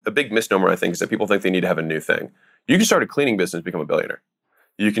a big misnomer, I think, is that people think they need to have a new thing. You can start a cleaning business, become a billionaire.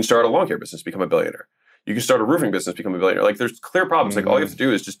 You can start a lawn care business, become a billionaire. You can start a roofing business, become a billionaire. Like there's clear problems. Like all you have to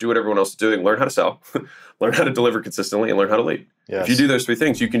do is just do what everyone else is doing, learn how to sell, learn how to deliver consistently, and learn how to lead. Yes. If you do those three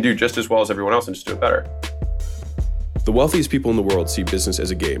things, you can do just as well as everyone else and just do it better. The wealthiest people in the world see business as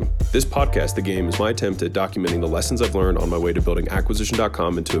a game. This podcast, The Game, is my attempt at documenting the lessons I've learned on my way to building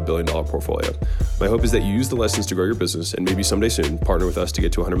Acquisition.com into a $1 billion portfolio. My hope is that you use the lessons to grow your business and maybe someday soon partner with us to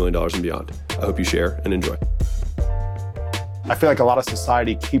get to $100 million and beyond. I hope you share and enjoy. I feel like a lot of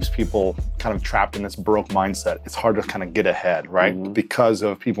society keeps people kind of trapped in this broke mindset. It's hard to kind of get ahead, right? Mm-hmm. Because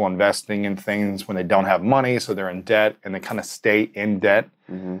of people investing in things when they don't have money, so they're in debt and they kind of stay in debt.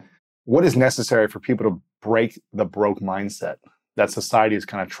 Mm-hmm. What is necessary for people to break the broke mindset that society has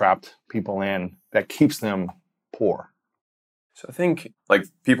kind of trapped people in that keeps them poor? So I think like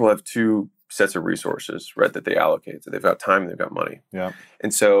people have two sets of resources, right, that they allocate. So they've got time and they've got money. Yeah.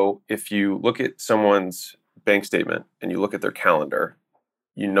 And so if you look at someone's bank statement and you look at their calendar,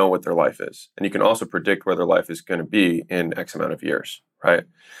 you know what their life is. And you can also predict where their life is going to be in X amount of years, right?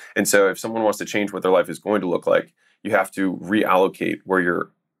 And so if someone wants to change what their life is going to look like, you have to reallocate where you're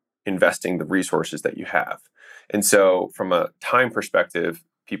investing the resources that you have. And so from a time perspective,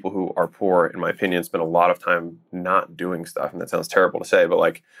 people who are poor, in my opinion, spend a lot of time not doing stuff. And that sounds terrible to say, but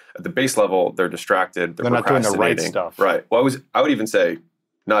like at the base level, they're distracted. They're not doing the right stuff. Right. Well, I would even say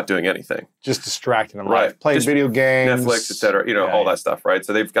not doing anything. Just distracting them. Right. Playing just video games. Netflix, et cetera, all that stuff, right?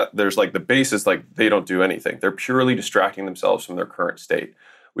 So there's like the basis, like they don't do anything. They're purely distracting themselves from their current state,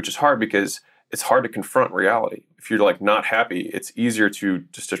 which is hard because it's hard to confront reality. If you're like not happy, it's easier to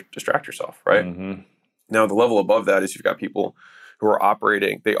just distract yourself, right? Mm-hmm. Now, the level above that is you've got people who are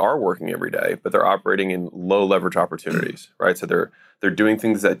operating, they are working every day, but they're operating in low leverage opportunities, right? So they're doing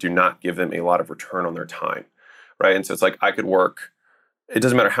things that do not give them a lot of return on their time, right? And so it's like I could work, it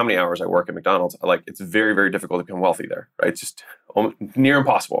doesn't matter how many hours I work at McDonald's, like it's very, very difficult to become wealthy there, right? It's just near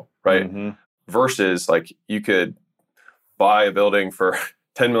impossible, right? Mm-hmm. Versus like you could buy a building for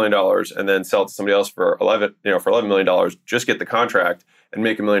 $10 million and then sell it to somebody else for $11 million, just get the contract and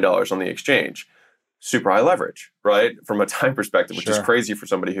make $1 million on the exchange. Super high leverage, right? From a time perspective, which is crazy for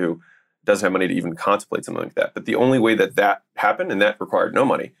somebody who doesn't have money to even contemplate something like that. But the only way that happened, and that required no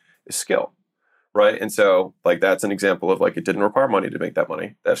money, is skill, right? And so like that's an example of like it didn't require money to make that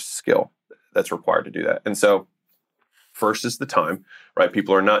money. That's skill that's required to do that. And so first is the time, right?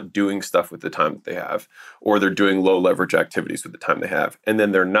 People are not doing stuff with the time that they have, or they're doing low leverage activities with the time they have. And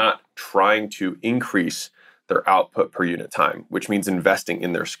then they're not trying to increase their output per unit time, which means investing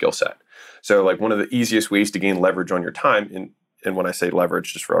in their skill set. So like one of the easiest ways to gain leverage on your time, and when I say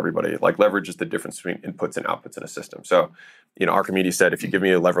leverage, just for everybody, like leverage is the difference between inputs and outputs in a system. So, Archimedes said, if you give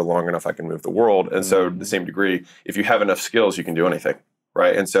me a lever long enough, I can move the world. And so to the same degree, if you have enough skills, you can do anything,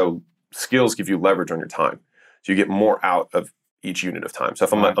 right? And so skills give you leverage on your time. So you get more out of each unit of time. So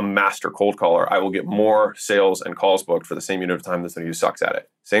if I'm a master cold caller, I will get more sales and calls booked for the same unit of time than somebody who sucks at it.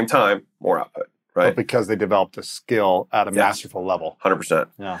 Same time, more output. Right. But because they developed a skill at a masterful level. 100%.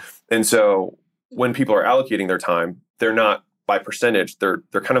 Yeah. And so when people are allocating their time, they're not by percentage, they're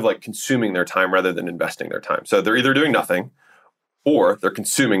kind of like consuming their time rather than investing their time. So they're either doing nothing or they're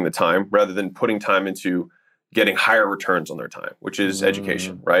consuming the time rather than putting time into getting higher returns on their time, which is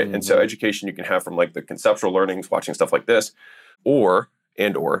education, right? Mm-hmm. And so education you can have from like the conceptual learnings, watching stuff like this, or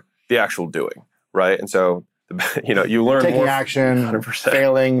the actual doing, right? And so you learn taking more action, 100%.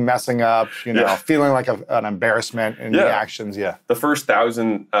 Failing, messing up, feeling like an embarrassment in the actions. Yeah. The first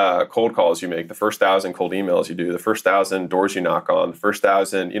 1,000 cold calls you make, the first 1,000 cold emails you do, the first 1,000 doors you knock on, the first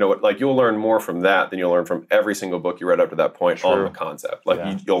 1,000, you'll learn more from that than you'll learn from every single book you read up to that point on the concept.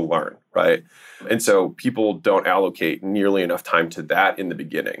 You'll learn, right? And so people don't allocate nearly enough time to that in the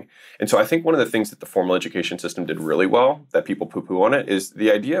beginning. And so I think one of the things that the formal education system did really well, that people poo-poo on it, is the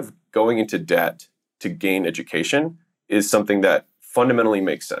idea of going into debt to gain education is something that fundamentally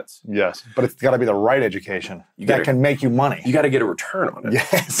makes sense. Yes, but it's got to be the right education that can make you money. You got to get a return on it.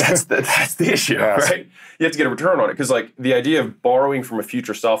 Yes. That's the issue, right? You have to get a return on it because like the idea of borrowing from a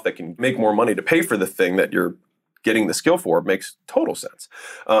future self that can make more money to pay for the thing that you're getting the skill for makes total sense.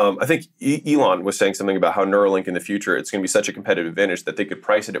 I think Elon was saying something about how Neuralink in the future, it's going to be such a competitive advantage that they could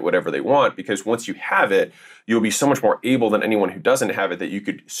price it at whatever they want, because once you have it, you'll be so much more able than anyone who doesn't have it that you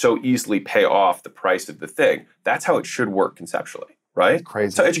could so easily pay off the price of the thing. That's how it should work conceptually, right? That's crazy.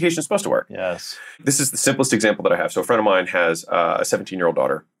 That's how education is supposed to work. Yes. This is the simplest example that I have. So a friend of mine has a 17-year-old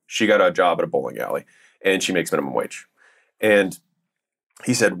daughter. She got a job at a bowling alley and she makes minimum wage. And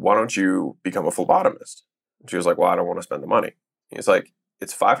he said, why don't you become a phlebotomist? She was like, well, I don't want to spend the money. He's like,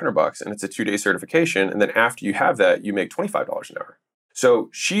 it's $500 and it's a 2-day certification. And then after you have that, you make $25 an hour. So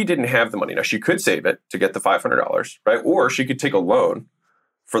she didn't have the money. Now she could save it to get the $500, right? Or she could take a loan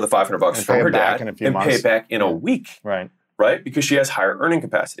for the $500 from her dad and pay it back in a week. Right? Because she has higher earning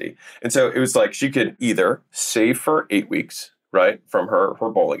capacity. And so it was like she could either save for 8 weeks, right, from her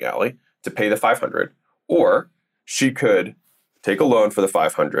bowling alley to pay the $500, or she could take a loan for the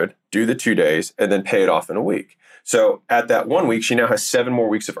 $500, do the 2 days, and then pay it off in a week. So at that 1 week, she now has 7 more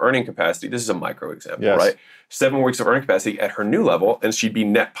weeks of earning capacity. This is a micro example, right? 7 more weeks of earning capacity at her new level, and she'd be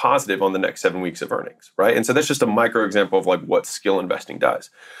net positive on the next 7 weeks of earnings, right? And so that's just a micro example of like what skill investing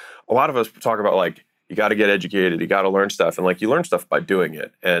does. A lot of us talk about like, you got to get educated, you got to learn stuff. And like you learn stuff by doing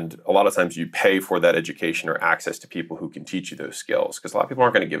it. And a lot of times you pay for that education or access to people who can teach you those skills, because a lot of people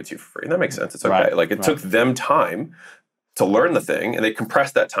aren't going to give it to you for free. And that makes sense. It's okay. Like it took them time to learn the thing, and they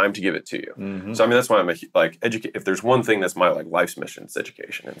compressed that time to give it to you. So I mean, that's why I'm if there's one thing that's my like life's mission, it's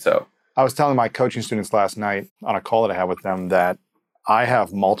education. And so I was telling my coaching students last night on a call that I had with them that I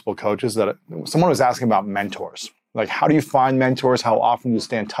have multiple coaches that someone was asking about mentors. Like, how do you find mentors? How often do you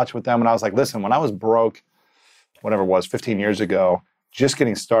stay in touch with them? And I was like, listen, when I was broke, whatever it was, 15 years ago, just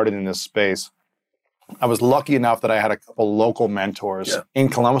getting started in this space, I was lucky enough that I had a couple local mentors in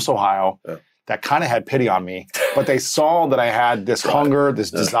Columbus, Ohio, that kind of had pity on me, but they saw that I had this hunger, this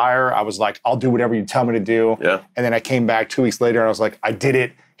desire. I was like, I'll do whatever you tell me to do. And then I came back 2 weeks later and I was like, I did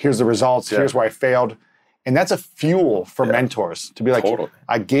it. Here's the results. Here's where I failed. And that's a fuel for mentors to be like,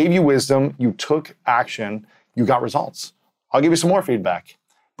 I gave you wisdom. You took action. You got results. I'll give you some more feedback.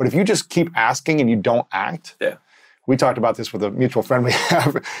 But if you just keep asking and you don't act, we talked about this with a mutual friend we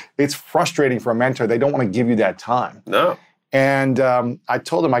have. It's frustrating for a mentor. They don't want to give you that time. No. And I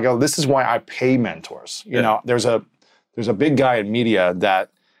told him, I go, this is why I pay mentors. You know, there's a big guy in media that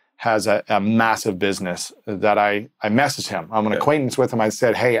has a massive business that I messaged him. I'm an acquaintance with him. I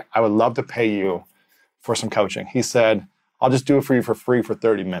said, hey, I would love to pay you for some coaching. He said, I'll just do it for you for free for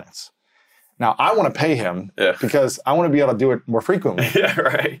 30 minutes. Now, I want to pay him because I want to be able to do it more frequently.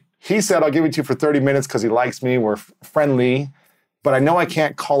 He said, I'll give it to you for 30 minutes because he likes me. We're friendly. But I know I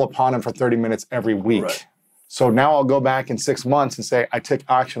can't call upon him for 30 minutes every week. So now I'll go back in 6 months and say, I took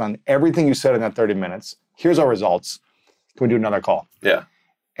action on everything you said in that 30 minutes. Here's our results. Can we do another call?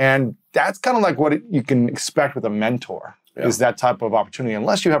 And that's kind of like what you can expect with a mentor is that type of opportunity,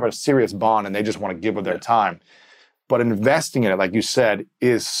 unless you have a serious bond and they just want to give of their time. But investing in it, like you said,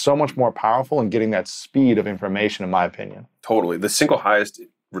 is so much more powerful in getting that speed of information, in my opinion. Totally. The single highest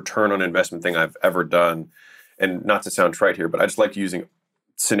return on investment thing I've ever done, and not to sound trite here, but I just like using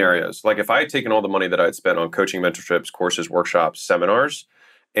scenarios. Like if I had taken all the money that I had spent on coaching, mentorships, courses, workshops, seminars,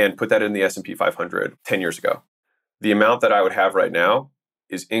 and put that in the S&P 500 10 years ago, the amount that I would have right now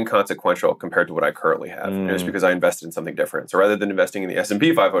is inconsequential compared to what I currently have. And it's because I invested in something different. So rather than investing in the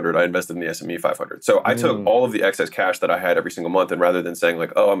S&P 500, I invested in the S&P 500. So I took all of the excess cash that I had every single month, and rather than saying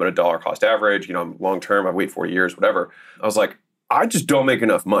like, oh, I'm at a dollar cost average, you know, I'm long-term, I wait 4 years, whatever. I was like, I just don't make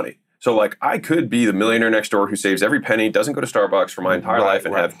enough money. So like I could be the millionaire next door who saves every penny, doesn't go to Starbucks for my entire life,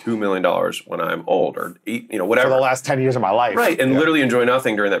 and have $2 million when I'm old, or 8, you know, whatever. For the last 10 years of my life. And literally enjoy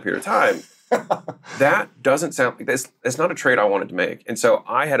nothing during that period of time. That doesn't sound like this. It's not a trade I wanted to make. And so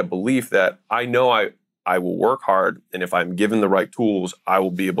I had a belief that I know I will work hard, and if I'm given the right tools, I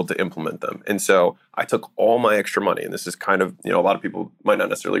will be able to implement them. And so I took all my extra money, and this is kind of, you know, a lot of people might not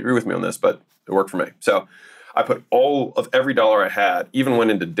necessarily agree with me on this, but it worked for me. So I put all of every dollar I had, even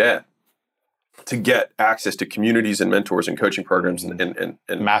went into debt, to get access to communities and mentors and coaching programs and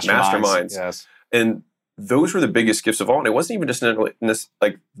masterminds. And those were the biggest gifts of all. And it wasn't even just in this,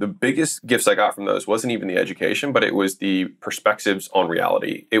 like the biggest gifts I got from those wasn't even the education, but it was the perspectives on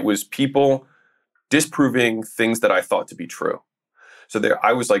reality. It was people disproving things that I thought to be true. So there,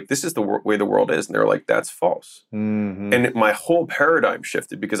 I was like, this is the way the world is. And they're like, that's false. And my whole paradigm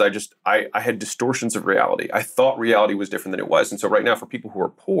shifted because I had distortions of reality. I thought reality was different than it was. And so right now for people who are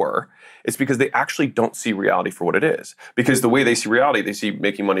poor, it's because they actually don't see reality for what it is. Because the way they see reality, they see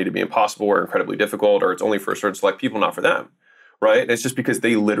making money to be impossible or incredibly difficult, or it's only for a certain select people, not for them, right? And it's just because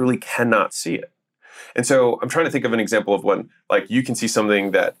they literally cannot see it. And so I'm trying to think of an example of when, like, you can see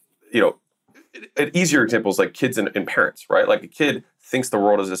something that, you know, an easier example is like kids and parents, right? Like a kid thinks the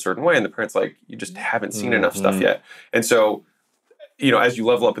world is a certain way, and the parent's like, you just haven't seen enough stuff yet. And so, you know, as you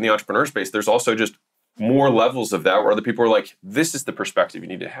level up in the entrepreneur space, there's also just more levels of that where other people are like, this is the perspective you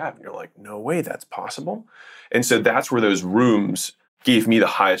need to have. And you're like, no way, that's possible. And so that's where those rooms gave me the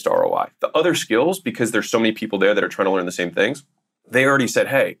highest ROI. The other skills, because there's so many people there that are trying to learn the same things, they already said,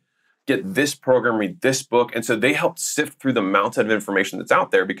 hey, get this program, read this book. And so they helped sift through the mountain of information that's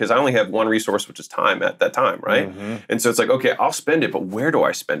out there because I only have one resource, which is time at that time, right? And so it's like, okay, I'll spend it, but where do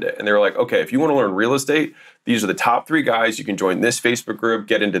I spend it? And they were like, okay, if you want to learn real estate, these are the top 3 guys. You can join this Facebook group,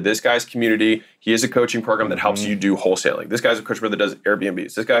 get into this guy's community. He has a coaching program that helps you do wholesaling. This guy's a coach that does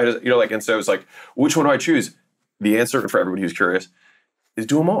Airbnbs. This guy does, and so it's like, which one do I choose? The answer for everybody who's curious is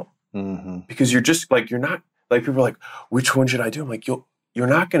do them all. Because you're just like, you're not, like people are like, which one should I do? I'm like, you're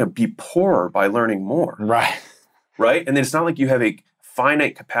not going to be poorer by learning more. Right. Right? And then it's not like you have a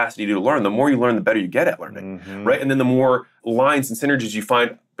finite capacity to learn. The more you learn, the better you get at learning. Right? And then the more lines and synergies you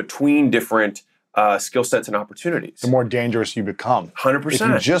find between different skill sets and opportunities. The more dangerous you become. 100%. If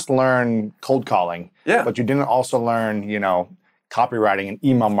you just learn cold calling, but you didn't also learn, copywriting and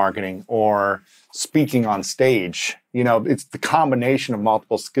email marketing or speaking on stage, it's the combination of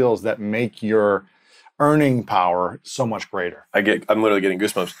multiple skills that make your earning power so much greater. I'm literally getting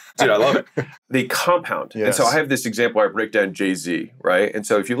goosebumps. Dude, I love it. They compound. Yes. And so I have this example where I break down Jay-Z, right? And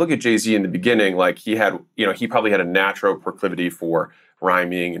so if you look at Jay-Z in the beginning, like he probably had a natural proclivity for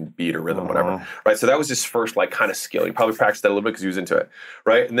rhyming and beat or rhythm, whatever, right? So that was his first like kind of skill. He probably practiced that a little bit because he was into it,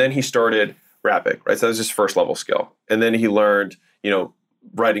 right? And then he started rapping, right? So that was his first level skill. And then he learned,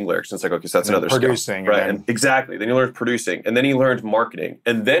 writing lyrics. And it's like, okay, so that's another producing, skill. Right. And exactly. Then he learned producing. And then he learned marketing.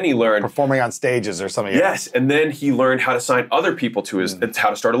 And then he learned performing on stages or something. Yes. And then he learned how to sign other people to his how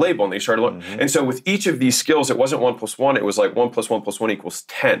to start a label. And they started learning. And so with each of these skills, it wasn't 1 + 1. It was like 1 + 1 + 1 =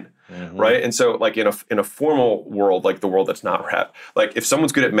 10. Right. And so like in a formal world, like the world that's not rap, like if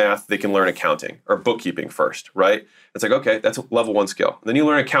someone's good at math, they can learn accounting or bookkeeping first. Right. It's like, okay, that's a level 1 skill. And then you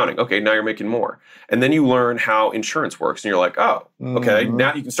learn accounting. Okay, now you're making more. And then you learn how insurance works. And you're like, oh, okay,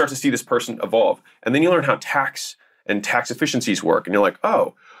 now you can start to see this person evolve. And then you learn how tax and tax efficiencies work. And you're like,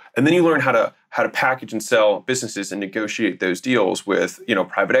 oh. And then you learn how to package and sell businesses and negotiate those deals with,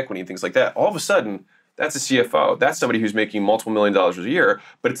 private equity and things like that. All of a sudden, that's a CFO. That's somebody who's making multiple $1 million a year,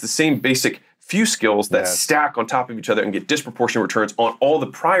 but it's the same basic few skills that stack on top of each other and get disproportionate returns on all the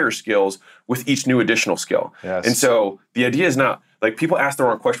prior skills with each new additional skill. Yes. And so the idea is not, like people ask the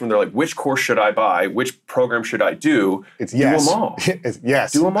wrong question when they're like, which course should I buy? Which program should I do? It's yes. Do them all.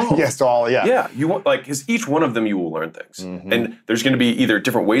 Yes. Do them all. Yes to all, yeah. Yeah. You want, because each one of them you will learn things. And there's going to be either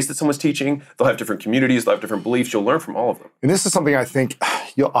different ways that someone's teaching, they'll have different communities, they'll have different beliefs, you'll learn from all of them. And this is something I think,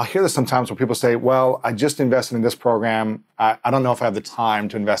 I'll hear this sometimes when people say, well, I just invested in this program. I don't know if I have the time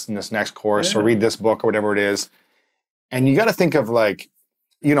to invest in this next course or read this book or whatever it is. And you got to think of like,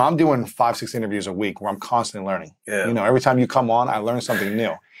 I'm doing 5-6 interviews a week where I'm constantly learning. Yeah. Every time you come on, I learn something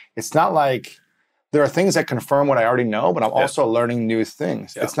new. It's not like there are things that confirm what I already know, but I'm also learning new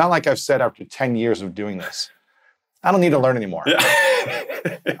things. Yeah. It's not like I've said after 10 years of doing this, I don't need to learn anymore. Yeah.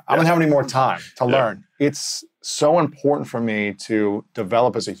 I don't have any more time to learn. It's so important for me to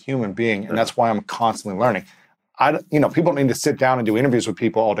develop as a human being, and that's why I'm constantly learning. People don't need to sit down and do interviews with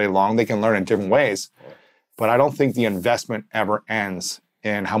people all day long. They can learn in different ways, but I don't think the investment ever ends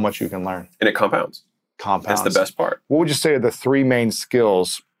in how much you can learn. And it compounds. That's the best part. What would you say are the 3 main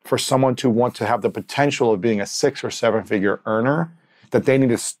skills for someone to want to have the potential of being a 6 or 7 figure earner that they need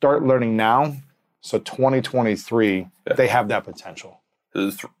to start learning now? So 2023, they have that potential.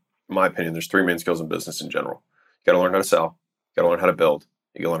 In my opinion, there's 3 main skills in business in general. You got to learn how to sell. You got to learn how to build.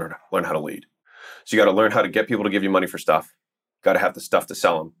 You got to learn how to lead. So you got to learn how to get people to give you money for stuff. You got to have the stuff to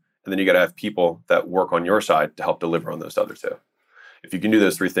sell them. And then you got to have people that work on your side to help deliver on those other 2. If you can do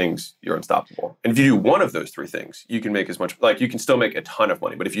those 3 things, you're unstoppable. And if you do one of those 3 things, you can make as much, you can still make a ton of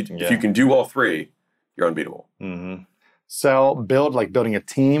money. But if you can do all 3, you're unbeatable. Sell, build, like building a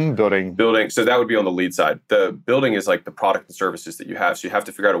team, building. So that would be on the lead side. The building is like the product and services that you have. So you have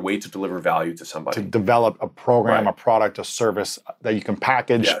to figure out a way to deliver value to somebody. To develop a program, a product, a service that you can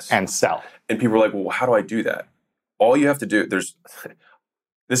package and sell. And people are like, well, how do I do that? All you have to do, this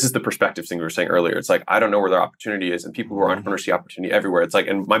is the perspective thing we were saying earlier. It's like, I don't know where their opportunity is. And people who are entrepreneurs see opportunity everywhere. It's like,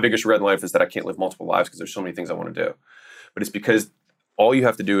 and my biggest regret in life is that I can't live multiple lives because there's so many things I want to do. But it's because all you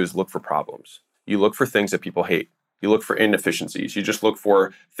have to do is look for problems. You look for things that people hate. You look for inefficiencies. You just look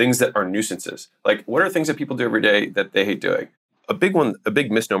for things that are nuisances. Like, what are things that people do every day that they hate doing? A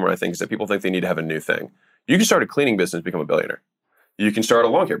big misnomer, I think, is that people think they need to have a new thing. You can start a cleaning business, become a billionaire. You can start a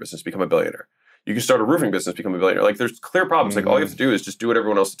lawn care business, become a billionaire. You can start a roofing business, become a billionaire. Like, there's clear problems. Like, all you have to do is just do what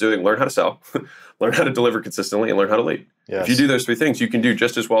everyone else is doing, learn how to sell, learn how to deliver consistently, and learn how to lead. Yes. If you do those 3 things, you can do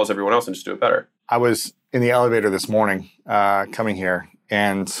just as well as everyone else and just do it better. I was in the elevator this morning coming here,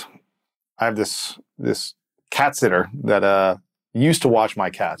 and I have this cat sitter that used to watch my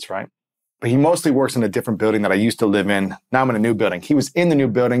cats, right? But he mostly works in a different building that I used to live in. Now I'm in a new building. He was in the new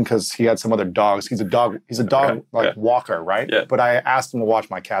building because he had some other dogs. He's a dog walker, right? Yeah. But I asked him to watch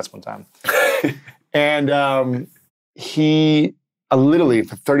my cats one time. And he literally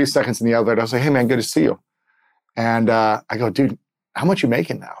for 30 seconds in the elevator, I was like, hey man, good to see you. And I go, dude, how much you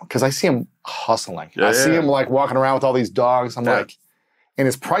making now? Because I see him hustling. I see him like walking around with all these dogs. I'm like, and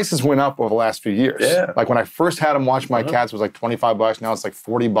his prices went up over the last few years. Yeah. Like when I first had him watch my cats, it was like $25. Now it's like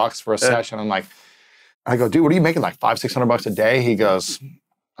 $40 for a session. I'm like, I go, dude, what are you making? Like $500-600 a day? He goes,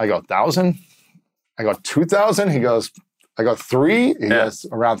 I go, 1,000? I go, 2,000? He goes, I go, 3? He goes,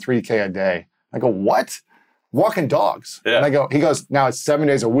 around 3K a day. I go, what? Walking dogs. Yeah. And I go, he goes, now it's 7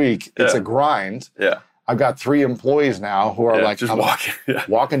 days a week. It's a grind. Yeah. I've got 3 employees now who are like just walking.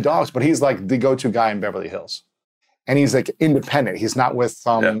 walking dogs, but he's like the go-to guy in Beverly Hills. And he's like independent. He's not with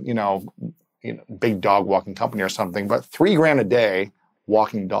some, you know, big dog walking company or something, but $3,000 a day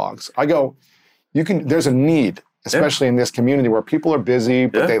walking dogs. I go, there's a need, especially in this community where people are busy,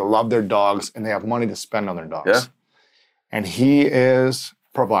 but they love their dogs and they have money to spend on their dogs. Yeah. And he is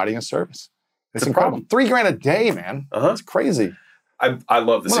providing a service. It's incredible. $3,000 a day, man. It's crazy. I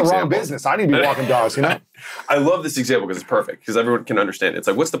love this I'm in example. the wrong business. I need to be walking dogs, you know? I love this example because it's perfect, because everyone can understand it. It's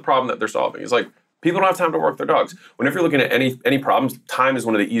like, what's the problem that they're solving? It's like, people don't have time to work their dogs. Whenever you're looking at any problems, time is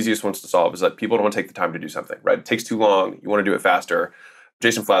one of the easiest ones to solve, is that people don't want to take the time to do something, right? It takes too long. You want to do it faster.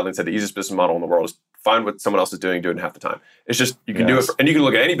 Jason Fladlien said the easiest business model in the world is find what someone else is doing, do it in half the time. It's just, you can do it, and you can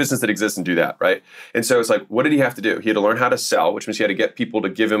look at any business that exists and do that, right? And so it's like, what did he have to do? He had to learn how to sell, which means he had to get people to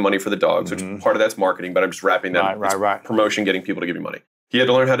give him money for the dogs, which part of that's marketing, but I'm just wrapping that. Right. Promotion, getting people to give you money. He had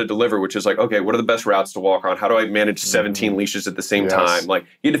to learn how to deliver, which is like, okay, what are the best routes to walk on? How do I manage 17 leashes at the same time? Like,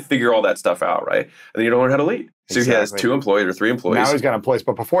 he had to figure all that stuff out, right? And then you don't learn how to lead. So he has 2 employees or 3 employees. Now he's got employees,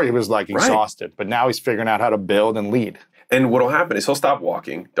 but before he was like exhausted. But now he's figuring out how to build and lead. And what will happen is he'll stop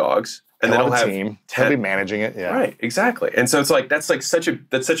walking dogs, and then he'll have team. 10. He'll be managing it. Yeah. Right, exactly. And so it's like that's such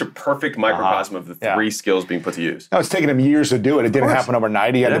a perfect microcosm of the 3 skills being put to use. No, it's taken him years to do it. It didn't happen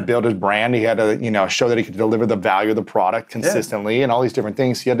overnight. He had to build his brand. He had to, show that he could deliver the value of the product consistently and all these different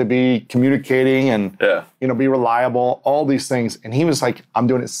things. He had to be communicating and be reliable, all these things. And he was like, I'm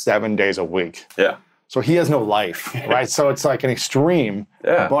doing it 7 days a week. Yeah. So he has no life, right? So it's like an extreme,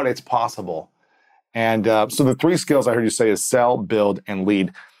 but it's possible. And so the 3 skills I heard you say is sell, build, and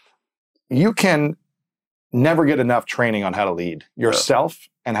lead. You can never get enough training on how to lead yourself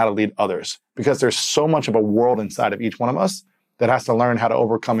and how to lead others, because there's so much of a world inside of each one of us that has to learn how to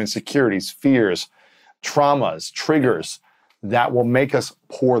overcome insecurities, fears, traumas, triggers that will make us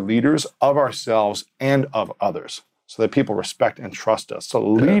poor leaders of ourselves and of others, so that people respect and trust us. So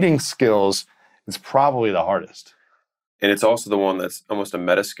leading skills is probably the hardest. And it's also the one that's almost a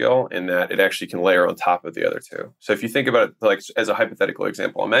meta skill in that it actually can layer on top of the other 2. So if you think about it like as a hypothetical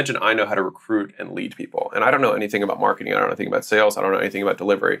example, imagine I know how to recruit and lead people. And I don't know anything about marketing. I don't know anything about sales. I don't know anything about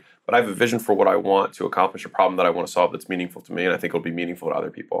delivery. But I have a vision for what I want to accomplish, a problem that I want to solve that's meaningful to me. And I think it'll be meaningful to other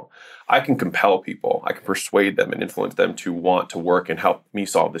people. I can compel people. I can persuade them and influence them to want to work and help me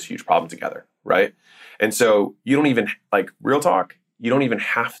solve this huge problem together, right? And so you don't even, like, real talk, you don't even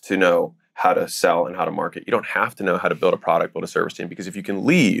have to know how to sell and how to market. You don't have to know how to build a product, build a service team, because if you can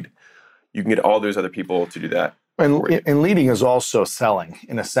lead, you can get all those other people to do that. And leading is also selling,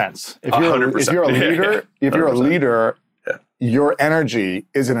 in a sense. If you're 100%. a leader, your energy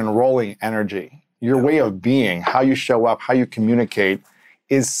is an enrolling energy. Your way of being, how you show up, how you communicate,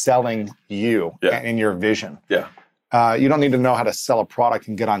 is selling you and your vision. Yeah. You don't need to know how to sell a product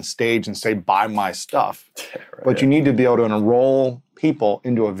and get on stage and say, buy my stuff. But you need to be able to enroll people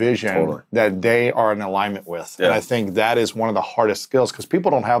into a vision that they are in alignment with. And I think that is one of the hardest skills, because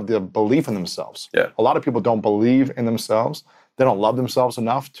people don't have the belief in themselves. A lot of people don't believe in themselves. They don't love themselves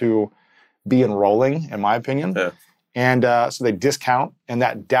enough to be enrolling, in my opinion. And so they discount, and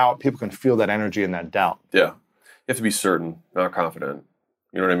that doubt, people can feel that energy in that doubt. Yeah. You have to be certain, not confident.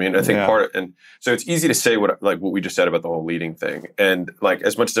 You know what I mean? I think and so it's easy to say what we just said about the whole leading thing. And like,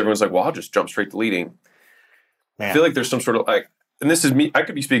 as much as everyone's like, well, I'll just jump straight to leading. I feel like there's some sort of like, and this is me, I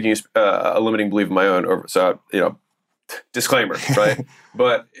could be speaking a limiting belief of my own, so, disclaimer, right?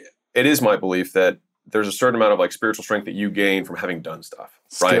 But it is my belief that there's a certain amount of like spiritual strength that you gain from having done stuff,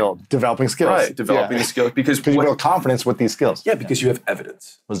 right? Developing skills. Right, developing the skills. Because you build confidence with these skills. Yeah, because you have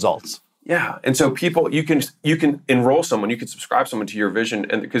evidence. Results. Yeah, and so people, you can enroll someone, you can subscribe someone to your vision,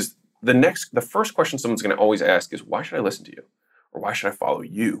 and because the first question someone's going to always ask is, why should I listen to you? Or why should I follow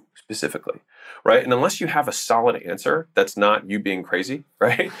you specifically, right? And unless you have a solid answer that's not you being crazy,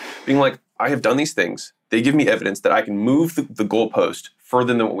 right? Being like, I have done these things. They give me evidence that I can move the goalpost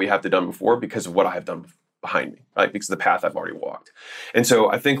further than what we have done before because of what I have done behind me, right? Because of the path I've already walked. And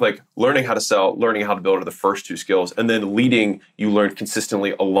so I think like learning how to sell, learning how to build are the first two skills, and then leading, you learn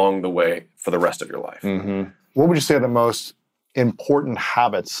consistently along the way for the rest of your life. What would you say are the most important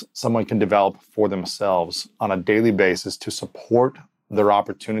habits someone can develop for themselves on a daily basis to support their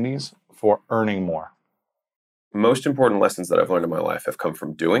opportunities for earning more? Most important lessons that I've learned in my life have come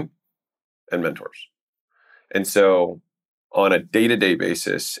from doing and mentors. And so on a day-to-day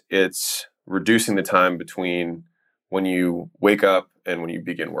basis, it's reducing the time between when you wake up and when you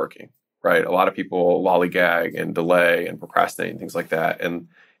begin working, right? A lot of people lollygag and delay and procrastinate and things like that. And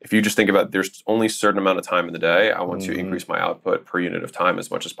if you just think about there's only a certain amount of time in the day, I want to increase my output per unit of time as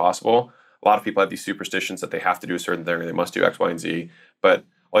much as possible. A lot of people have these superstitions that they have to do a certain thing or they must do X, Y, and Z. But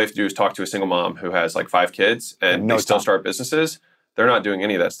all you have to do is talk to a single mom who has like 5 kids and they still start businesses. They're not doing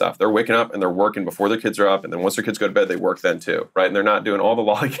any of that stuff. They're waking up and they're working before their kids are up. And then once their kids go to bed, they work then too, right? And they're not doing all the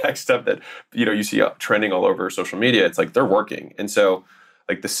lollygag stuff that, you see trending all over social media. It's like they're working. And so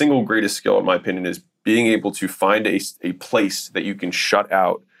like the single greatest skill, in my opinion, is being able to find a place that you can shut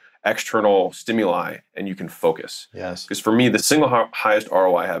out external stimuli and you can focus. Yes. Because for me, the single highest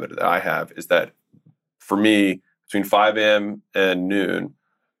ROI habit that I have is that for me, between 5 a.m. and noon,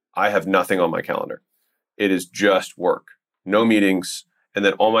 I have nothing on my calendar. It is just work. No meetings, and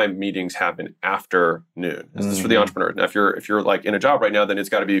then all my meetings happen after noon. This is for the entrepreneur. Now, if you're like in a job right now, then it's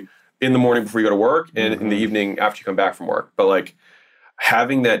got to be in the morning before you go to work and in the evening after you come back from work. But like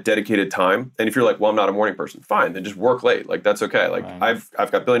having that dedicated time, and if you're like, well, I'm not a morning person, fine, then just work late. Like that's okay. Like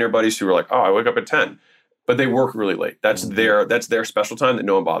I've got billionaire buddies who are like, oh, I wake up at 10. But they work really late. That's their special time that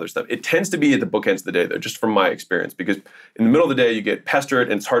no one bothers them. It tends to be at the bookends of the day, though, just from my experience, because in the middle of the day, you get pestered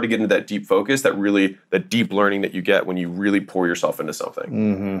and it's hard to get into that deep focus, that deep learning that you get when you really pour yourself into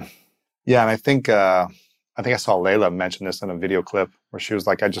something. Yeah, and I think I saw Layla mention this in a video clip where she was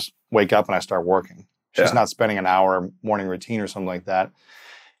like, I just wake up and I start working. She's not spending an hour morning routine or something like that.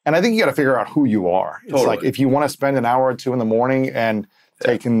 And I think you got to figure out who you are. It's like if you want to spend an hour or two in the morning and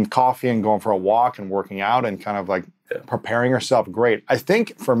taking coffee and going for a walk and working out and kind of like preparing yourself, great. I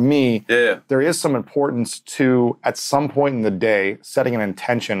think for me, there is some importance to, at some point in the day, setting an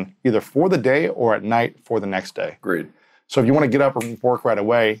intention either for the day or at night for the next day. Agreed. So if you want to get up and work right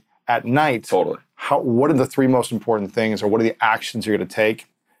away, at night, what are the 3 most important things or what are the actions you're going to take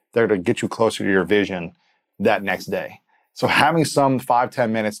that are to get you closer to your vision that next day? So having some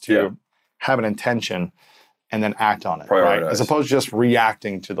 5-10 minutes to have an intention and then act on it, right? As opposed to just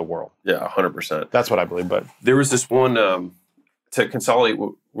reacting to the world. Yeah, 100%. That's what I believe. But there was this one, to consolidate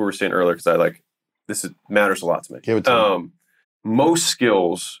what we were saying earlier, because matters a lot to me. Give it to me. Most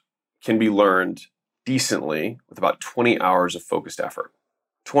skills can be learned decently with about 20 hours of focused effort.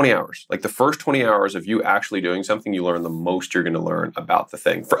 20 hours. Like the first 20 hours of you actually doing something, you learn the most you're going to learn about the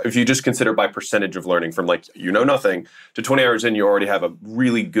thing. If you just consider by percentage of learning from like, nothing to 20 hours in, you already have a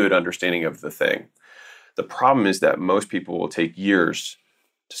really good understanding of the thing. The problem is that most people will take years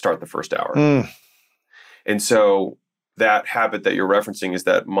to start the first hour. And so that habit that you're referencing is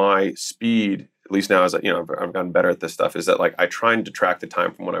that my speed, at least now as I've gotten better at this stuff, is that like I try and detract the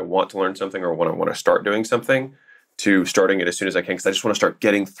time from when I want to learn something or when I want to start doing something to starting it as soon as I can, because I just want to start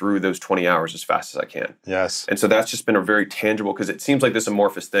getting through those 20 hours as fast as I can. Yes. And so that's just been a very tangible, because it seems like this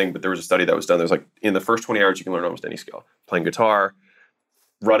amorphous thing, but there was a study that was done. There's like in the first 20 hours, you can learn almost any skill. Playing guitar,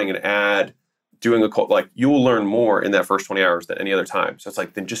 running an ad, doing you will learn more in that first 20 hours than any other time. So it's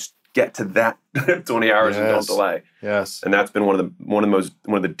like, then just get to that 20 hours and don't delay. Yes. And that's been one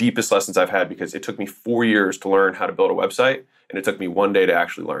of the deepest lessons I've had, because it took me 4 years to learn how to build a website, and it took me 1 day to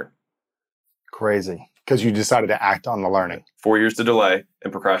actually learn. Crazy. Because you decided to act on the learning. 4 years to delay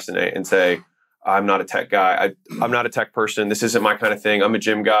and procrastinate and say, I'm not a tech guy. I'm not a tech person. This isn't my kind of thing. I'm a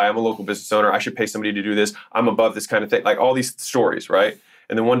gym guy. I'm a local business owner. I should pay somebody to do this. I'm above this kind of thing. Like all these stories, right?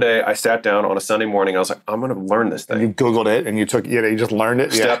 And then one day I sat down on a Sunday morning. I was like, I'm going to learn this thing. And you Googled it and you just learned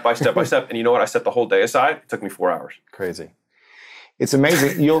it? Step by step by step. And you know what? I set the whole day aside. It took me 4 hours. Crazy. It's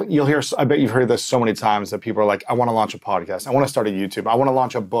amazing. You'll hear, I bet you've heard this so many times that people are like, I want to launch a podcast. I want to start a YouTube. I want to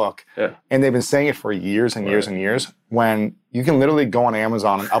launch a book. Yeah. And they've been saying it for years and years and years, when you can literally go on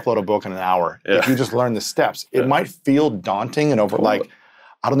Amazon and upload a book in an hour. If you just learn the steps. It might feel daunting and like,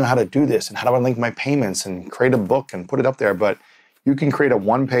 I don't know how to do this and how do I link my payments and create a book and put it up there. But you can create a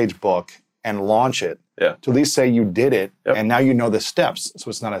 1-page book and launch it to at least say you did it and now you know the steps. So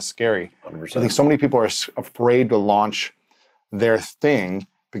it's not as scary. 100%. I think so many people are afraid to launch their thing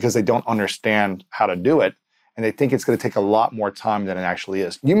because they don't understand how to do it, and they think it's going to take a lot more time than it actually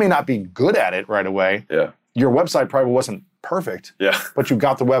is. You may not be good at it right away. Yeah. Your website probably wasn't perfect. Yeah. But you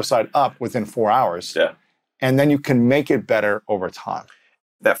got the website up within 4 hours. Yeah. And then you can make it better over time.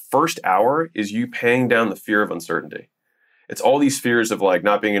 that first hour is you paying down the fear of uncertainty. It's all these fears of like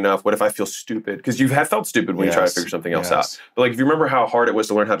not being enough. What if I feel stupid? Because you have felt stupid when you try to figure something else out. But like if you remember how hard it was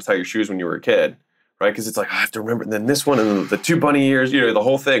to learn how to tie your shoes when you were a kid, right? Because it's like, I have to remember, and then this one, and the 2 bunny ears, the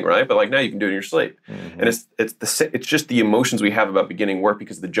whole thing, right? But like now you can do it in your sleep. And it's just the emotions we have about beginning work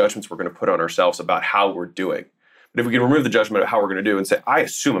because of the judgments we're going to put on ourselves about how we're doing. But if we can remove the judgment of how we're going to do and say, I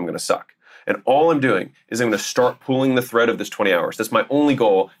assume I'm going to suck. And all I'm doing is I'm going to start pulling the thread of this 20 hours. That's my only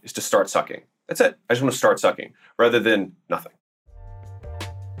goal, is to start sucking. That's it. I just want to start sucking rather than nothing.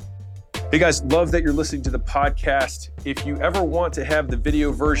 Hey guys, love that you're listening to the podcast. If you ever want to have the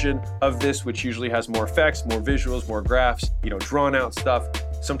video version of this, which usually has more effects, more visuals, more graphs, drawn out stuff,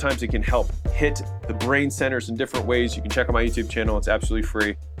 sometimes it can help hit the brain centers in different ways. You can check out my YouTube channel. It's absolutely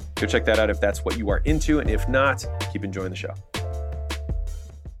free. Go check that out if that's what you are into. And if not, keep enjoying the show.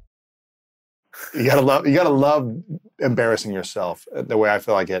 You gotta love embarrassing yourself the way I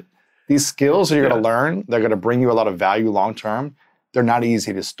feel like it. These skills that you're gonna learn, they're gonna bring you a lot of value long term. They're not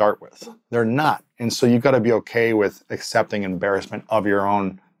easy to start with. They're not. And so you've got to be okay with accepting embarrassment of your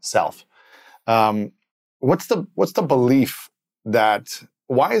own self. What's the belief that,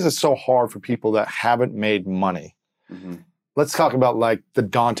 why is it so hard for people that haven't made money? Mm-hmm. Let's talk about like the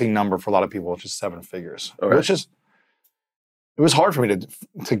daunting number for a lot of people, which is 7 figures. Okay. It was hard for me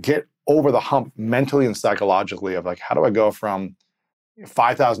to get over the hump mentally and psychologically of like, how do I go from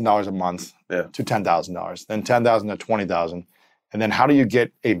 $5,000 a month to $10,000, then $10,000 to $20,000? And then how do you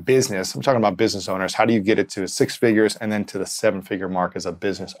get a business? I'm talking about business owners. How do you get it to 6 figures and then to the 7-figure mark as a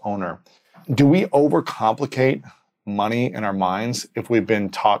business owner? Do we overcomplicate money in our minds if we've been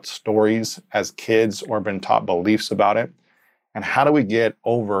taught stories as kids or been taught beliefs about it? And how do we get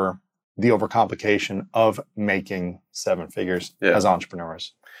over the overcomplication of making 7 figures as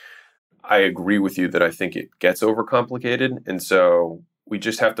entrepreneurs? I agree with you that I think it gets overcomplicated. And so we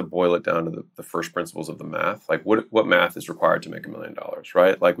just have to boil it down to the first principles of the math. Like what math is required to make $1 million,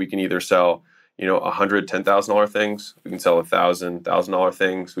 right? Like we can either sell, $100, $10,000 things. We can sell $1,000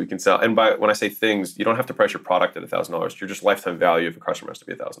 things. We can sell, and when I say things, you don't have to price your product at $1,000. Your just lifetime value of a customer has to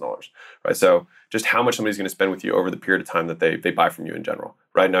be $1,000, right? So just how much somebody's going to spend with you over the period of time that they buy from you in general,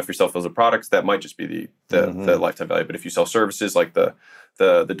 right? Now, if you sell those products, that might just be the lifetime value. But if you sell services like the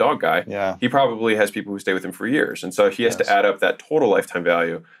dog guy, he probably has people who stay with him for years. And so he has to add up that total lifetime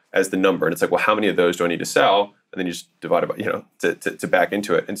value as the number. And it's like, well, how many of those do I need to sell? And then you just divide it by, to back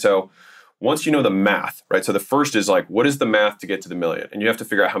into it. And so once you know the math, right? So the first is like, what is the math to get to the million? And you have to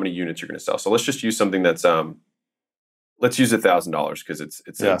figure out how many units you're going to sell. So let's just use something that's, let's use $1,000 because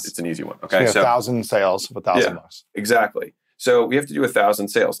it's an easy one. Okay. So 1,000 sales of $1,000. Exactly. So we have to do 1,000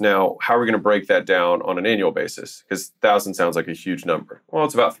 sales. Now, how are we going to break that down on an annual basis? Because 1,000 sounds like a huge number. Well,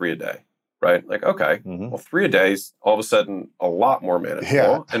 it's about 3 a day, right? Like, okay, well, 3 a day is all of a sudden a lot more manageable.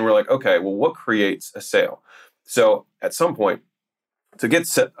 Yeah. And we're like, okay, well, what creates a sale? So at some point, to get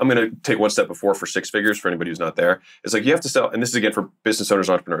set, I'm going to take one step before for 6 figures for anybody who's not there. It's like you have to sell, and this is again for business owners,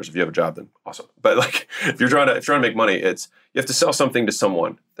 entrepreneurs. If you have a job, then awesome. But like if you're trying to make money, you have to sell something to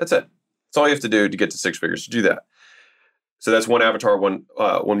someone. That's it. That's all you have to do to get to 6 figures. To do that. So that's one avatar, one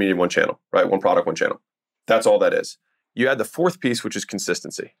medium, one channel, right? One product, one channel. That's all that is. You add the 4th piece, which is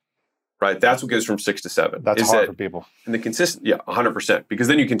consistency, right? That's what goes from 6 to 7. That's hard for people. And the 100%, because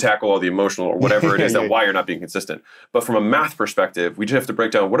then you can tackle all the emotional or whatever it is why you're not being consistent. But from a math perspective, we just have to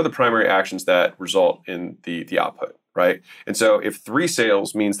break down what are the primary actions that result in the output, right? And so if 3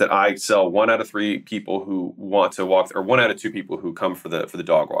 sales means that I sell 1 out of 3 people who want to walk, or 1 out of 2 people who come for the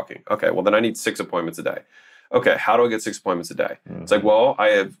dog walking. Okay, well then I need 6 appointments a day. Okay, how do I get 6 appointments a day? Mm-hmm. It's like, well, I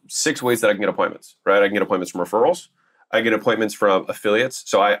have 6 ways that I can get appointments, right? I can get appointments from referrals. I get appointments from affiliates.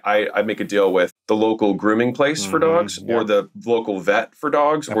 So I make a deal with the local grooming place for dogs, or the local vet for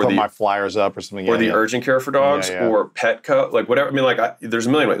dogs, or put my flyers up or something, or the urgent care for dogs, or Petco, like whatever. I mean, like there's a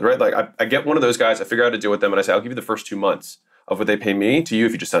million ways, right? Like I get one of those guys, I figure out how to deal with them, and I say, I'll give you the first 2 months of what they pay me to you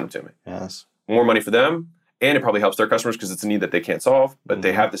if you just send them to me. Yes, more money for them. And it probably helps their customers because it's a need that they can't solve, but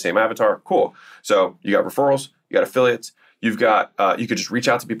they have the same avatar. Cool. So you got referrals, you got affiliates, you've got, you could just reach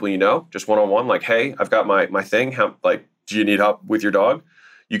out to people just one-on-one, like, hey, I've got my thing. How, like, do you need help with your dog?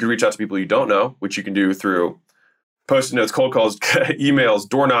 You could reach out to people you don't know, which you can do through Post-it notes, cold calls, emails,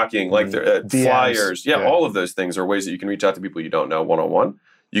 door knocking, like flyers. Yeah, all of those things are ways that you can reach out to people you don't know one-on-one.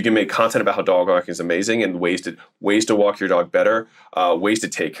 You can make content about how dog walking is amazing and ways to walk your dog better, ways to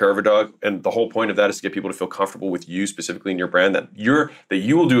take care of a dog. And the whole point of that is to get people to feel comfortable with you specifically in your brand, that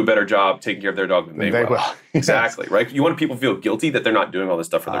you will do a better job taking care of their dog than they will. Exactly, right? You want people to feel guilty that they're not doing all this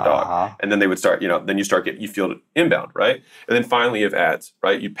stuff for their dog. And then they would start, then you feel inbound, right? And then finally you have ads,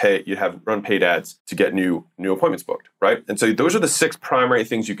 right? You run paid ads to get new appointments booked, right? And so those are the 6 primary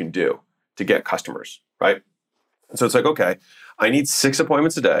things you can do to get customers, right? And so it's like, okay, I need 6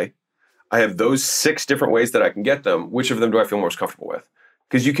 appointments a day. I have those 6 different ways that I can get them. Which of them do I feel most comfortable with?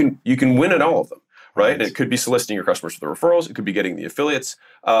 Because you can win at all of them, right? And it could be soliciting your customers for the referrals. It could be getting the affiliates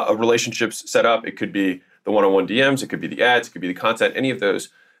relationships set up. It could be the one-on-one DMs. It could be the ads. It could be the content. Any of those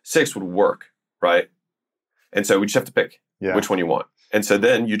 6 would work, right? And so we just have to pick which one you want. And so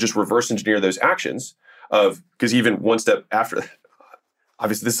then you just reverse engineer those actions because even one step after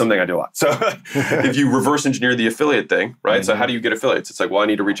obviously, this is something I do a lot. So if you reverse engineer the affiliate thing, right? So how do you get affiliates? It's like, well, I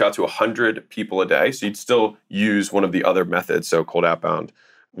need to reach out to 100 people a day. So you'd still use one of the other methods, so cold outbound,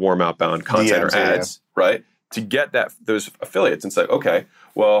 warm outbound, content or ads, right? To get those affiliates. And it's like, okay,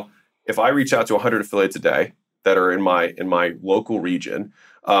 well, if I reach out to 100 affiliates a day that are in my local region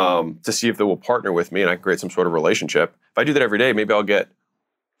to see if they will partner with me and I can create some sort of relationship. If I do that every day, maybe I'll get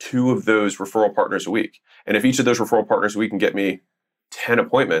 2 of those referral partners a week. And if each of those referral partners a week can get me 10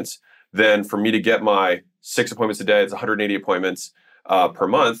 appointments, then for me to get my 6 appointments a day, it's 180 appointments per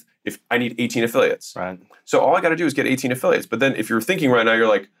month. If I need 18 affiliates. Right. So all I got to do is get 18 affiliates. But then if you're thinking right now, you're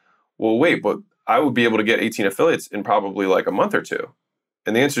like, well, wait, but I would be able to get 18 affiliates in probably like a month or 2.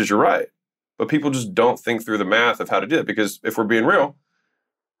 And the answer is you're right. But people just don't think through the math of how to do it. Because if we're being real,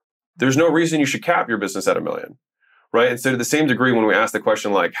 there's no reason you should cap your business at $1 million, right? And so to the same degree, when we ask the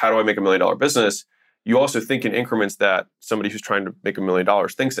question like, how do I make $1 million business? You also think in increments that somebody who's trying to make $1 million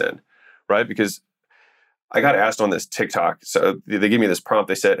thinks in, right? Because I got asked on this TikTok. So they gave me this prompt.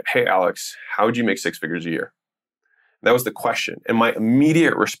 They said, hey, Alex, how would you make 6 figures a year? And that was the question. And my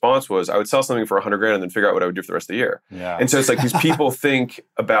immediate response was, I would sell something for $100,000 and then figure out what I would do for the rest of the year. Yeah. And so it's like these people think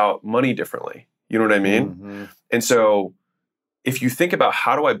about money differently. You know what I mean? Mm-hmm. And so if you think about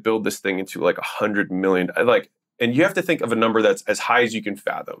how do I build this thing into like 100 million, and you have to think of a number that's as high as you can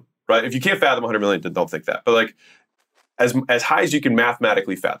fathom, right? If you can't fathom 100 million, then don't think that. But like as high as you can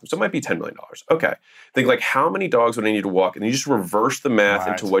mathematically fathom. So it might be $10 million. Okay. Think like how many dogs would I need to walk? And you just reverse the math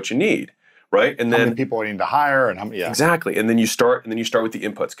into what you need, right? And how then many people I need to hire and how many, Exactly. And then you start with the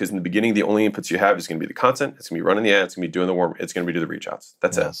inputs, because in the beginning, the only inputs you have is going to be the content, it's going to be running the ads, it's going to be doing the warm, it's going to be do the reach outs.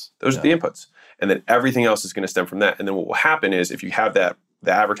 That's it. Those are the inputs. And then everything else is going to stem from that. And then what will happen is if you have the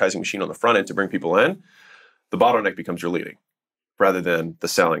advertising machine on the front end to bring people in, the bottleneck becomes your leading rather than the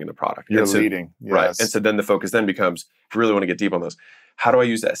selling and the product. You're leading. Yes. Right. And so then the focus then becomes, if you really want to get deep on those, how do I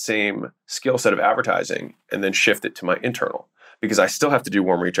use that same skill set of advertising and then shift it to my internal? Because I still have to do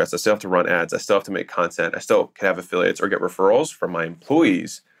warm reach outs. I still have to run ads. I still have to make content. I still can have affiliates or get referrals from my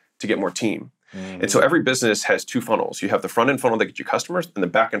employees to get more team. Mm-hmm. And so every business has 2 funnels. You have the front end funnel that gets you customers and the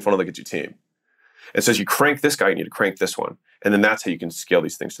back end funnel that gets you team. And so as you crank this guy, you need to crank this one. And then that's how you can scale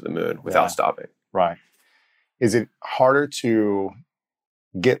these things to the moon without stopping. Right. Is it harder to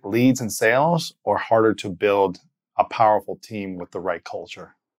get leads and sales or harder to build a powerful team with the right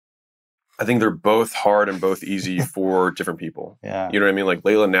culture? I think they're both hard and both easy for different people. Yeah. You know what I mean? Like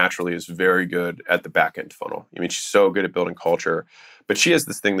Layla naturally is very good at the back end funnel. I mean, she's so good at building culture, but she has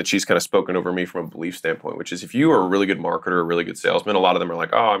this thing that she's kind of spoken over me from a belief standpoint, which is if you are a really good marketer, a really good salesman, a lot of them are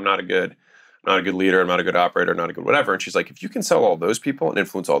like, oh, I'm not a good leader, I'm not a good operator, not a good whatever. And she's like, if you can sell all those people and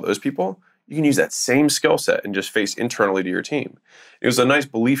influence all those people, you can use that same skill set and just face internally to your team. It was a nice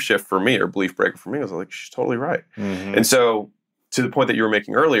belief shift for me, or belief breaker for me. I was like, she's totally right. Mm-hmm. And so to the point that you were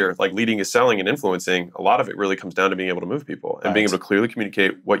making earlier, like leading is selling and influencing, a lot of it really comes down to being able to move people and being able to clearly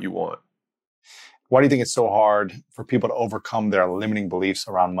communicate what you want. Why do you think it's so hard for people to overcome their limiting beliefs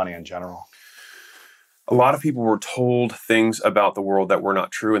around money in general? A lot of people were told things about the world that were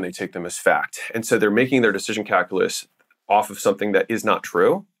not true and they take them as fact. And so they're making their decision calculus off of something that is not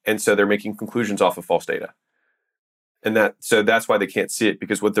true. And so they're making conclusions off of false data. And that's why they can't see it,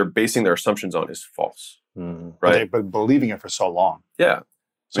 because what they're basing their assumptions on is false. Mm-hmm. Right. But believing it for so long. Yeah.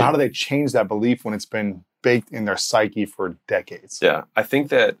 So how do they change that belief when it's been baked in their psyche for decades? Yeah. I think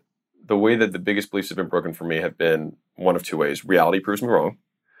that the way that the biggest beliefs have been broken for me have been one of 2 ways. Reality proves me wrong,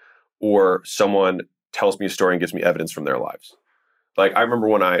 or someone tells me a story and gives me evidence from their lives. Like I remember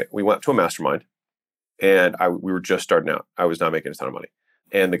when we went to a mastermind and we were just starting out. I was not making a ton of money.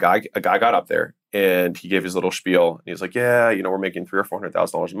 And a guy got up there and he gave his little spiel. And he was like, yeah, we're making $300,000 or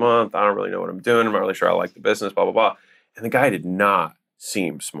 $400,000 a month. I don't really know what I'm doing. I'm not really sure I like the business, blah, blah, blah. And the guy did not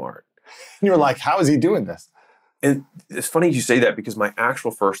seem smart. And you were like, how is he doing this? And it's funny you say that because my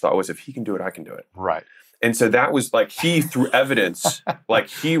actual first thought was, if he can do it, I can do it. Right. And so that was like, he, through evidence, like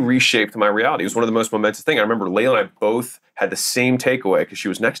he reshaped my reality. It was one of the most momentous things. I remember Layla and I both had the same takeaway because she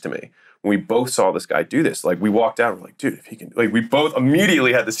was next to me. When we both saw this guy do this, like we walked out, we're like, dude, if he can, like we both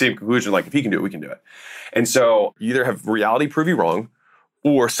immediately had the same conclusion, like if he can do it, we can do it. And so you either have reality prove you wrong,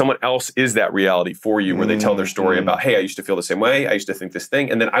 or someone else is that reality for you where they tell their story about, hey, I used to feel the same way. I used to think this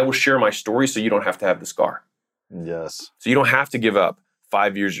thing. And then I will share my story so you don't have to have the scar. Yes. So you don't have to give up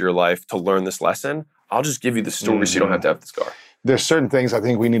 5 years of your life to learn this lesson. I'll just give you the story so you don't have to have the scar. There's certain things I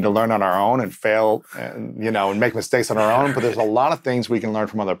think we need to learn on our own and fail and, and make mistakes on our own. But there's a lot of things we can learn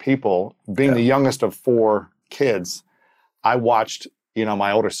from other people. Being the youngest of 4 kids, I watched,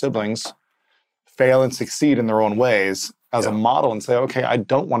 my older siblings fail and succeed in their own ways as a model and say, okay, I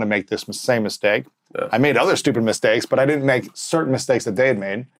don't want to make this same mistake. Yeah. I made other stupid mistakes, but I didn't make certain mistakes that they had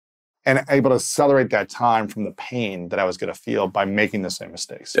made. And able to accelerate that time from the pain that I was going to feel by making the same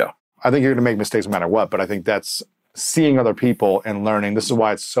mistakes. Yeah. I think you're going to make mistakes no matter what, but I think that's seeing other people and learning. This is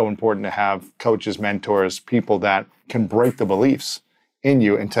why it's so important to have coaches, mentors, people that can break the beliefs in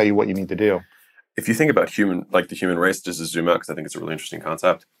you and tell you what you need to do. If you think about the human race, just to zoom out, because I think it's a really interesting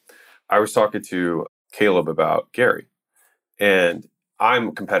concept. I was talking to Caleb about Gary, and I'm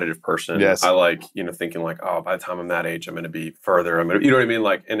a competitive person. Yes. I like, thinking like, oh, by the time I'm that age, I'm going to be further. I'm going to, you know what I mean?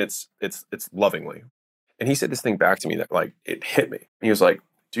 Like, and it's lovingly. And he said this thing back to me that like, it hit me. He was like,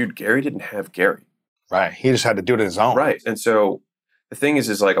 dude, Gary didn't have Gary. Right. He just had to do it on his own. Right. And so the thing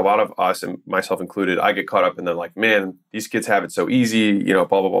is like a lot of us, and myself included, I get caught up in the like, man, these kids have it so easy, blah,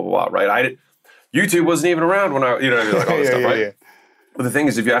 blah, blah, blah, blah, right? YouTube wasn't even around when like all this stuff, right? Yeah. But the thing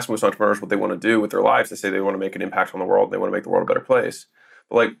is, if you ask most entrepreneurs what they want to do with their lives, they say they want to make an impact on the world. They want to make the world a better place.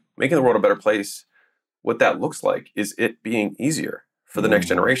 But like making the world a better place, what that looks like is it being easier for the next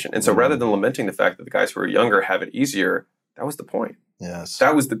generation. And so rather than lamenting the fact that the guys who are younger have it easier, that was the point. Yes.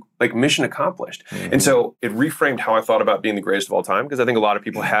 That was the mission accomplished. And so it reframed how I thought about being the greatest of all time, because I think a lot of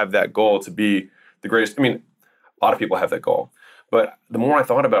people have that goal to be the greatest. I mean, a lot of people have that goal. But the more I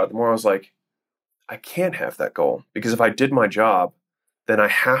thought about it, the more I was like, I can't have that goal, because if I did my job, then I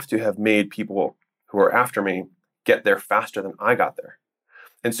have to have made people who are after me get there faster than I got there.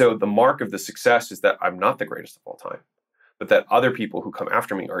 And so the mark of the success is that I'm not the greatest of all time, but that other people who come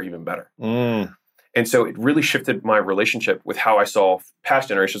after me are even better. And so it really shifted my relationship with how I saw past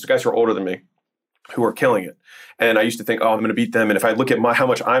generations, the guys who are older than me, who are killing it. And I used to think, oh, I'm going to beat them. And if I look at how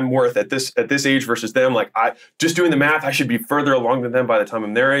much I'm worth at this age versus them, like just doing the math, I should be further along than them by the time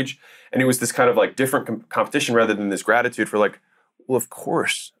I'm their age. And it was this kind of like different competition rather than this gratitude for like, well, of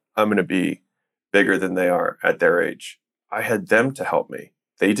course I'm going to be bigger than they are at their age. I had them to help me.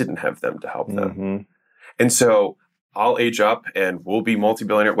 They didn't have them to help them. And so I'll age up and we'll be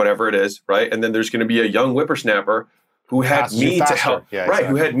multi-billionaire, whatever it is, right? And then there's going to be a young whippersnapper who had me to help, right? Exactly.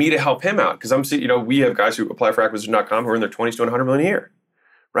 Who had me to help him out. Because I'm seeing, we have guys who apply for acquisition.com who are in their 20s to 100 million a year,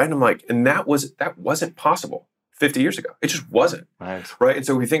 right? And I'm like, and that wasn't possible 50 years ago. It just wasn't, right? And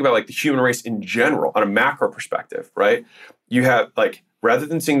so we think about like the human race in general on a macro perspective, right? You have like, rather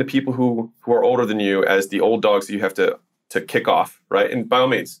than seeing the people who are older than you as the old dogs that you have to kick off, right? And by all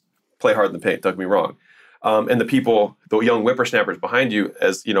means, play hard in the paint, don't get me wrong. And the people, the young whippersnappers behind you,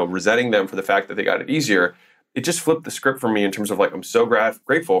 as resenting them for the fact that they got it easier, it just flipped the script for me in terms of like, I'm so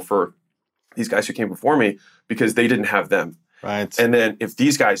grateful for these guys who came before me because they didn't have them. Right. And then if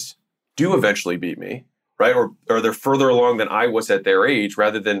these guys do eventually beat me, right, or they're further along than I was at their age,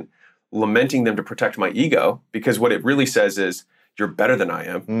 rather than lamenting them to protect my ego, because what it really says is, you're better than I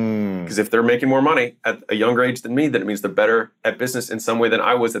am. Because if they're making more money at a younger age than me, then it means they're better at business in some way than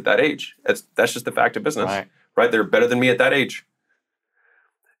I was at that age. That's just the fact of business, right? They're better than me at that age.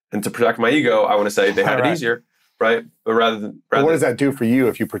 And to protect my ego, I want to say they had it easier, right? But what does that do for you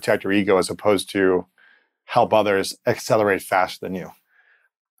if you protect your ego as opposed to help others accelerate faster than you?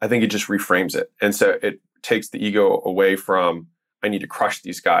 I think it just reframes it. And so it takes the ego away from, I need to crush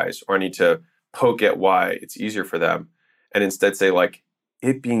these guys, or I need to poke at why it's easier for them. And instead say like,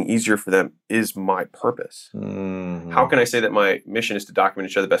 it being easier for them is my purpose. How can I say that my mission is to document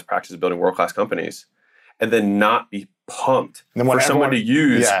and share the best practices of building world-class companies, and then not be pumped for someone to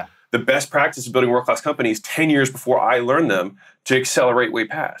use the best practices of building world-class companies 10 years before I learned them to accelerate way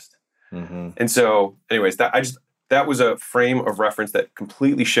past? And so anyways, that was a frame of reference that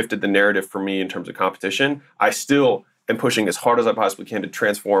completely shifted the narrative for me in terms of competition. I still am pushing as hard as I possibly can to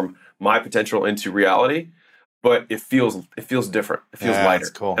transform my potential into reality. But it feels different. It feels lighter,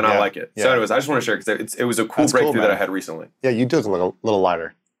 cool. And I like it. So anyways, I just want to share because it was a cool breakthrough that I had recently. Yeah, you do look a little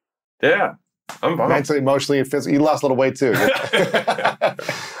lighter. Yeah, I'm mentally, emotionally, and physically. You lost a little weight too.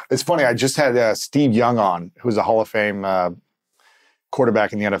 It's funny. I just had Steve Young on, who's a Hall of Fame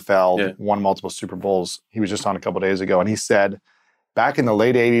quarterback in the NFL, won multiple Super Bowls. He was just on a couple of days ago, and he said back in the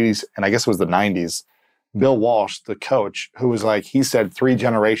late 80s, and I guess it was the 90s, Bill Walsh, the coach, who was like, he said 3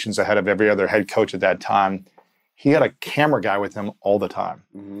 generations ahead of every other head coach at that time, he had a camera guy with him all the time,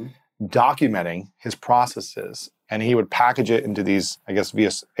 documenting his processes. And he would package it into these, I guess,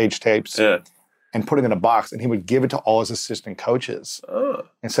 VSH tapes and put it in a box. And he would give it to all his assistant coaches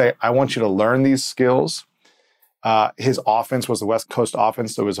and say, I want you to learn these skills. His offense was the West Coast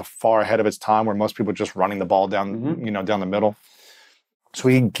offense, so it was far ahead of its time where most people were just running the ball down, down the middle. So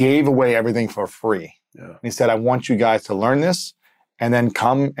he gave away everything for free. Yeah. And he said, I want you guys to learn this and then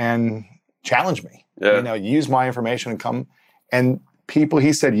come and challenge me. Yeah. Use my information and come. And people,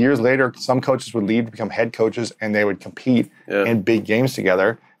 he said years later, some coaches would leave to become head coaches and they would compete in big games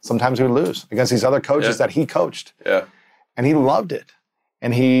together. Sometimes he would lose against these other coaches that he coached. Yeah. And he loved it.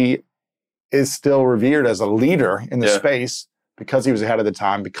 And he is still revered as a leader in the space because he was ahead of the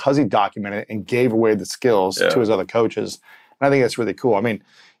time, because he documented it and gave away the skills to his other coaches. And I think that's really cool. I mean,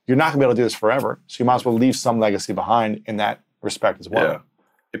 you're not going to be able to do this forever, so you might as well leave some legacy behind in that respect as well. Yeah.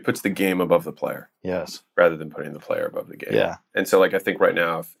 It puts the game above the player. Yes. Rather than putting the player above the game. Yeah. And so, I think right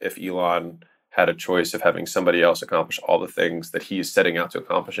now, if Elon had a choice of having somebody else accomplish all the things that he is setting out to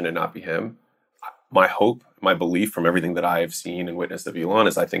accomplish and it not be him, my hope, my belief from everything that I have seen and witnessed of Elon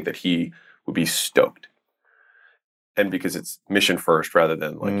is I think that he would be stoked. And because it's mission first rather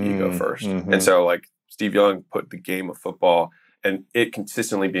than ego first. And so Steve Young put the game of football and it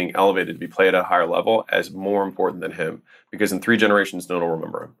consistently being elevated to be played at a higher level as more important than him. Because in 3 generations, no one will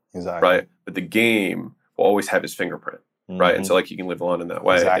remember him. Exactly. Right? But the game will always have his fingerprint. Right? And so he can live on in that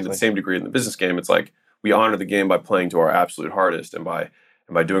way. Exactly. And to the same degree in the business game, it's we honor the game by playing to our absolute hardest and by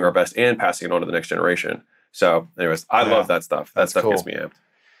doing our best and passing it on to the next generation. So anyways, I love that stuff. That stuff gets me amped.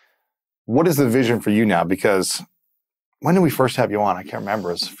 What is the vision for you now? Because when did we first have you on? I can't remember.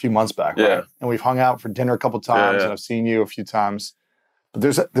 It was a few months back, right? And we've hung out for dinner a couple times, and I've seen you a few times.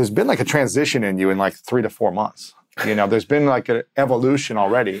 But there's been a transition in you in 3 to 4 months. There's been an evolution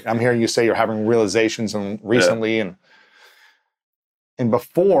already. I'm hearing you say you're having realizations recently, and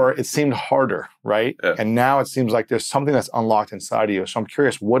before it seemed harder, right? Yeah. And now it seems like there's something that's unlocked inside of you. So I'm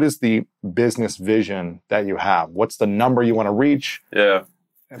curious, what is the business vision that you have? What's the number you want to reach? Yeah.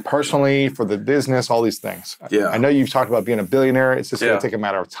 And personally, for the business, all these things. Yeah. I know you've talked about being a billionaire. It's just going to take a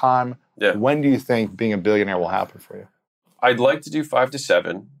matter of time. Yeah. When do you think being a billionaire will happen for you? I'd like to do 5 to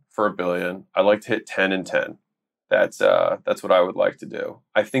 7 for $1 billion. I'd like to hit 10 and 10. That's what I would like to do.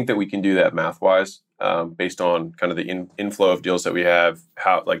 I think that we can do that math-wise, based on kind of the inflow of deals that we have,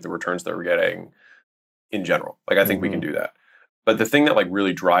 how the returns that we're getting in general. I think we can do that. But the thing that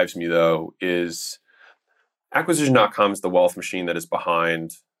really drives me though is Acquisition.com is the wealth machine that is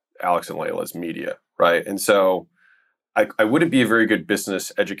behind Alex and Layla's media, right? And so I wouldn't be a very good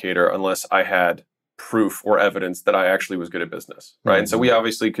business educator unless I had proof or evidence that I actually was good at business, right? And so we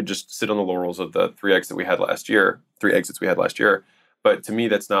obviously could just sit on the laurels of the 3 exits we had last year. But to me,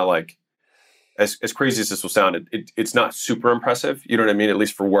 that's not as crazy as this will sound, it's not super impressive. You know what I mean? At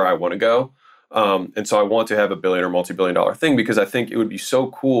least for where I want to go. And so I want to have $1 billion or multi-billion dollar thing because I think it would be so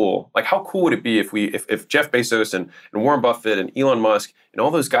cool. How cool would it be if Jeff Bezos and Warren Buffett and Elon Musk and all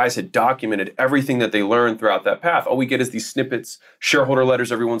those guys had documented everything that they learned throughout that path? All we get is these snippets, shareholder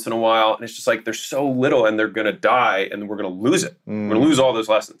letters every once in a while. And it's just there's so little and they're going to die and we're going to lose it. We're going to lose all those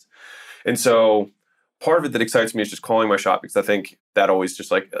lessons. And so part of it that excites me is just calling my shot because I think that always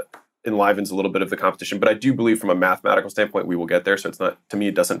just enlivens a little bit of the competition. But I do believe from a mathematical standpoint, we will get there. So it's not, to me,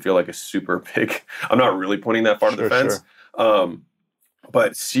 it doesn't feel like a super big, I'm not really pointing that far to the fence. Sure.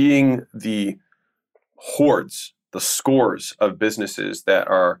 But seeing the hordes, the scores of businesses that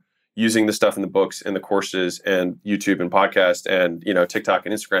are using the stuff in the books and the courses and YouTube and podcast and, TikTok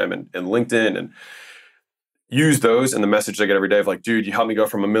and Instagram and LinkedIn and use those and the message I get every day of dude, you helped me go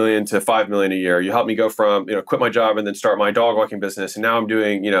from $1 million to $5 million a year. You helped me go from, quit my job and then start my dog walking business. And now I'm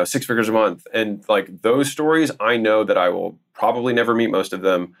doing, 6 figures a month. And those stories, I know that I will probably never meet most of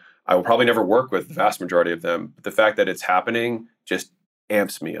them. I will probably never work with the vast majority of them. But the fact that it's happening just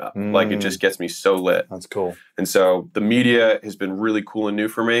amps me up. It just gets me so lit. That's cool. And so the media has been really cool and new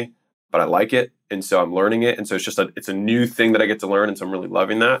for me, but I like it. And so I'm learning it. And so it's a new thing that I get to learn. And so I'm really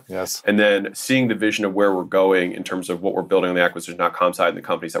loving that. Yes. And then seeing the vision of where we're going in terms of what we're building on the Acquisition.com side and the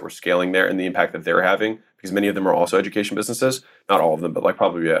companies that we're scaling there and the impact that they're having, because many of them are also education businesses. Not all of them, but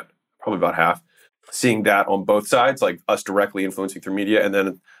probably about half. Seeing that on both sides, us directly influencing through media and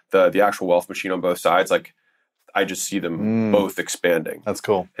then the actual wealth machine on both sides, I just see them both expanding. That's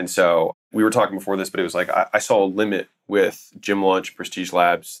cool. And so we were talking before this, but it was like I saw a limit with Gym Launch, Prestige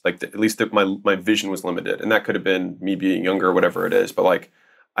Labs. Like at least my vision was limited, and that could have been me being younger, or whatever it is. But like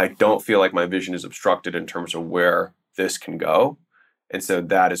I don't feel like my vision is obstructed in terms of where this can go, and so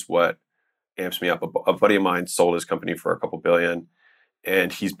that is what amps me up. A buddy of mine sold his company for a couple billion,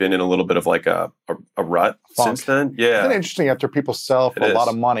 and he's been in a little bit of like a rut since then. Yeah. Isn't it interesting, after people sell for a lot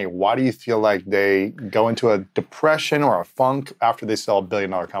of money, why do you feel like they go into a depression or a funk after they sell $1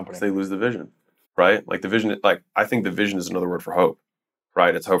 billion company? They lose the vision, right? Like the vision, like I think the vision is another word for hope,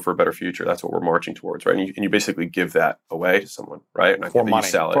 right? It's hope for a better future. That's what we're marching towards, right? And you basically give that away to someone, right? And for money.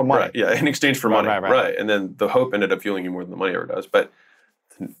 You sell it, for money. Right? Yeah, in exchange for money, right. And then the hope ended up fueling you more than the money ever does, but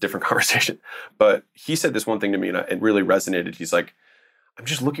it's a different conversation. But he said this one thing to me, and it really resonated. He's like, I'm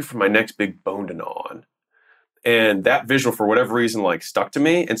just looking for my next big bone to gnaw on. And that visual, for whatever reason, like stuck to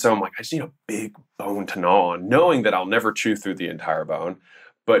me. And so I'm like, I just need a big bone to gnaw on, knowing that I'll never chew through the entire bone,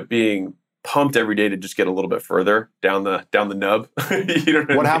 but being pumped every day to just get a little bit further down the nub. You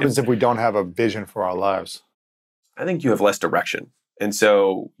know what happens if we don't have a vision for our lives? I think you have less direction. And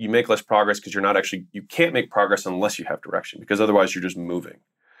so you make less progress because you can't make progress unless you have direction, because otherwise you're just moving.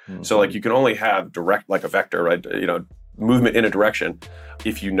 Mm-hmm. So like you can only have direct, like a vector, right? Movement in a direction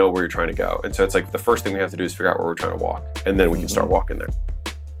if you know where you're trying to go. And so it's like the first thing we have to do is figure out where we're trying to walk, and then we can start walking there.